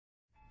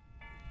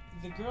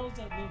the girls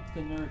that look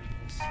the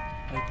nerdiest,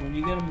 like when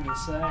you get them in the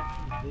sack,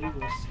 they will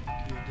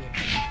suck your dick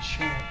like a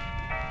champ.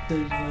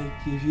 Cause like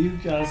if you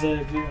guys you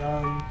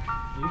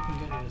can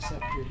get her to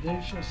suck your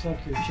dick, she'll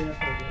suck your chip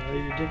or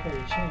your dick like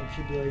a champ.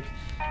 She'll be like,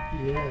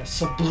 yeah,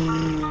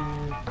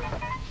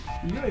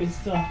 you ain't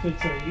stop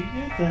until you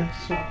get that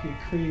fucking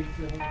cream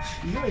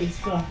though. You ain't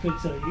stop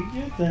until you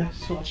get that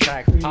fucking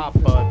Track cream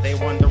Poppa, they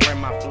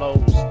wondering my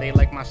flows. They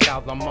like my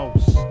style the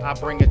most. I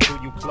bring it to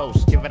you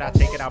close. Give it, I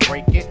take it, I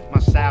break it. My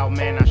style,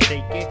 man, I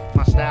shake it.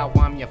 My style,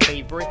 I'm your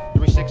favorite.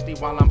 360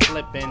 while I'm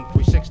flipping.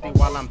 360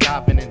 while I'm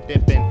diving and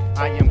dipping.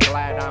 I am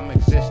glad I'm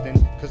existing,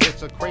 cause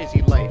it's a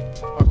crazy life.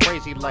 A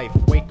crazy life.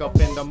 Wake up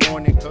in the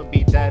morning, could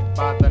be dead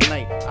by the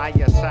night. I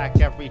attack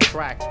every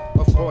track.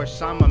 Of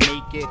course, I'ma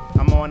make it.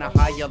 I'm on a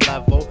higher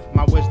level.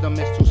 My wisdom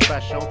is too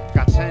special.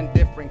 Got 10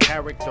 different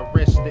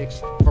characteristics.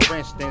 For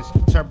instance,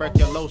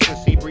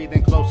 tuberculosis. He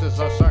breathing close as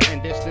a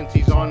certain distance.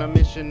 He's on a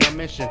mission.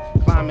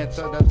 Climbing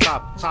to the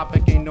top.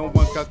 Topic ain't no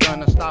one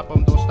gonna stop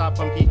him. Don't stop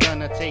him, he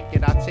gonna take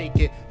it. I take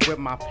it with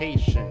my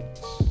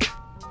patience.